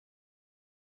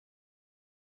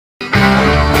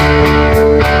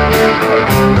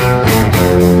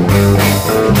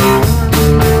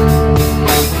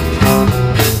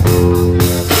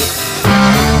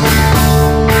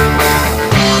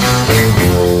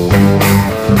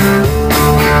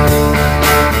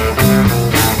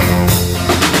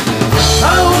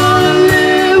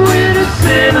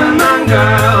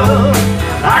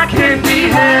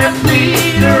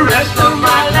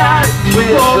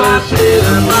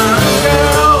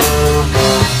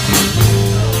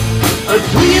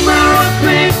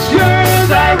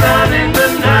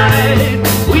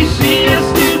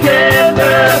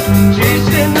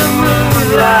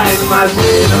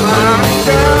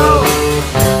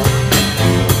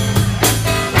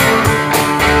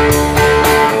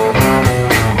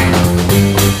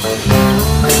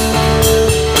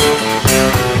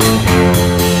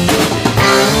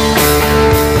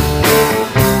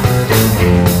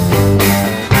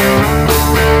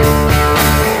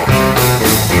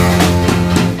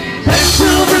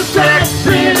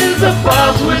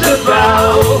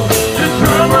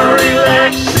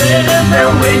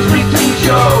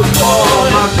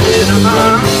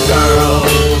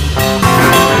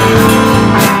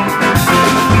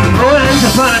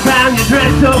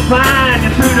find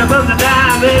your fruit above the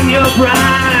dime in your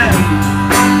prime,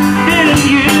 didn't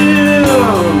you?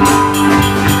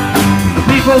 The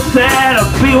people said, oh,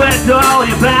 beware doll,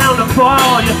 you're bound to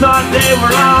fall. You thought they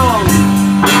were wrong,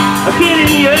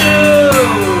 kidding you.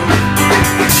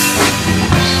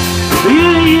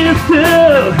 You used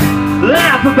to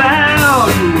laugh about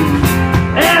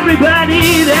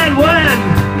everybody that went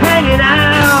hanging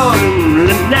out,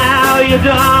 and now you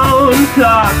don't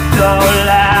talk so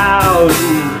loud.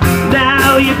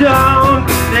 Now you don't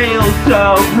feel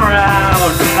so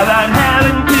proud about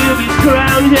having to be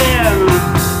scrounging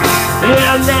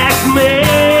your next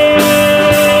meal.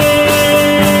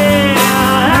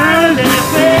 How does it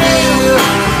feel?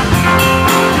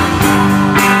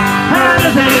 How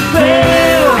does it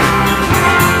feel?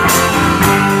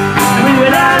 I mean,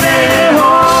 without a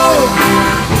home,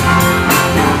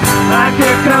 like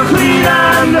a complete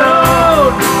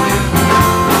unknown,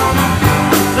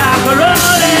 like a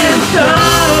rolling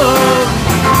stone.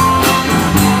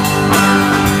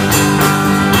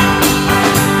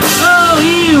 Oh,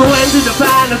 you went to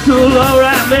define the tool,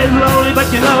 alright, made lonely, but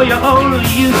you know you only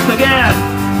used to get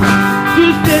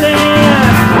juiced in it.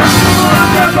 One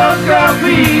cup of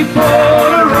coffee for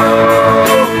the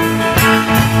road.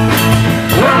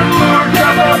 One more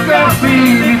cup of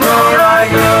coffee before I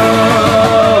go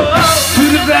to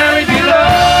the valley below.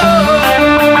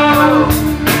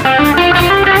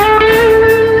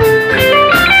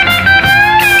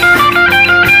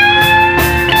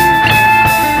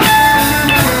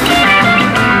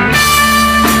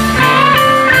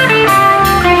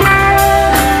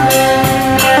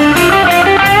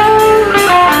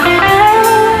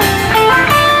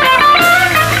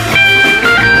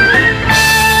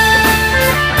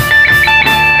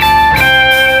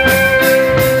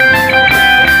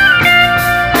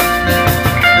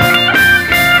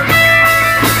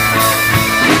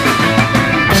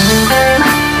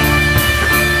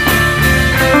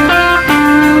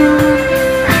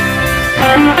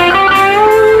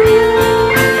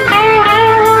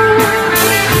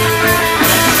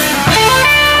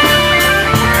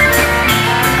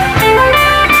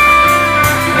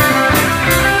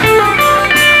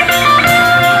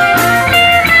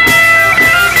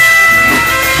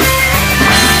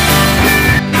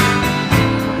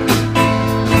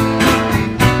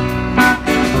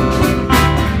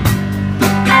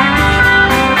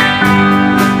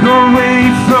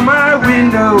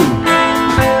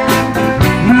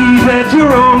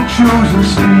 Chosen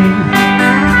sleep,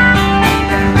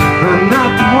 I'm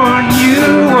not the one you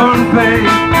want,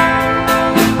 babe.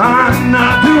 I'm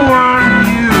not the one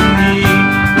you need.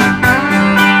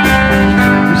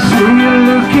 So you're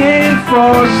looking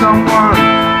for someone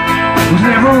who's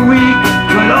never weak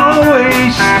but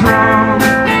always strong,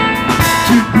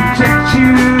 to protect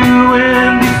you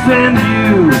and defend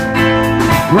you,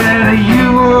 whether you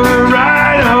were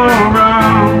right or wrong.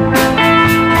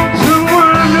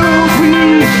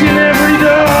 In every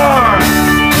door,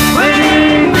 but it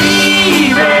ain't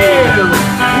me, babe.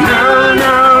 No,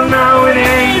 no, no, it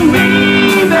ain't me,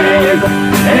 babe.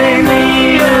 It ain't me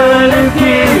you're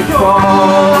looking for,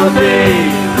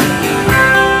 babe.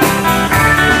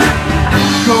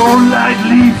 Go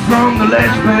lightly from the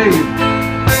ledge, babe.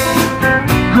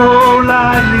 Go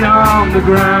lightly on the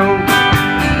ground.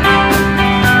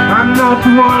 I'm not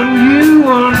the one you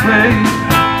want, babe.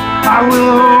 I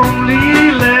will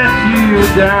only let you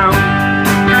down.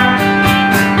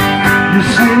 You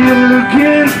say you're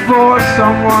looking for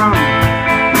someone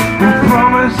who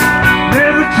promised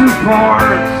never to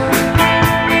part,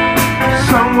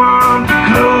 someone to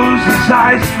close his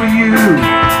eyes for you,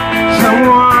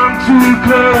 someone to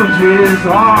close his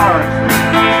heart.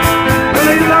 Well,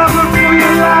 they love him for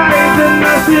your life and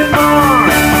nothing more.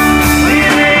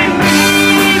 It ain't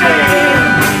me, babe.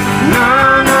 No,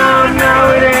 no, no,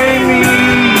 it ain't me,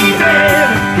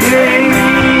 babe. It ain't me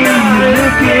you're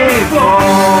looking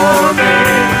for,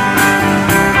 babe.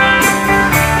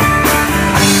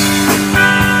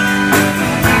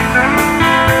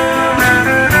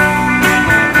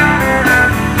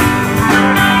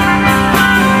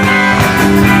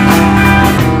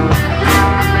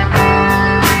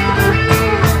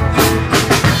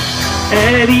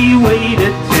 Eddie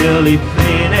waited till he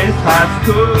finished high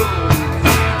school.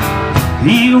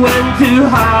 He went to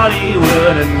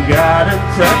Hollywood and got a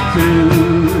tattoo.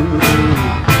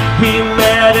 He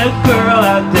met a girl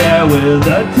out there with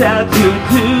a tattoo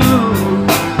too.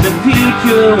 The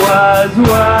future was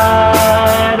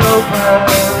wide open.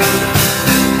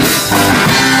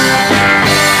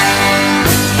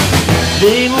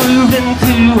 They moved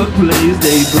into a place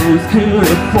they both could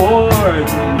afford.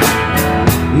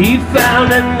 He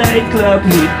found a nightclub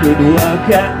he could work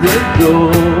at the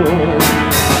door.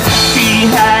 She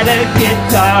had a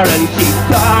guitar and she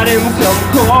taught him some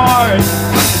chords.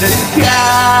 The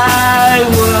sky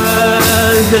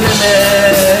was the limit.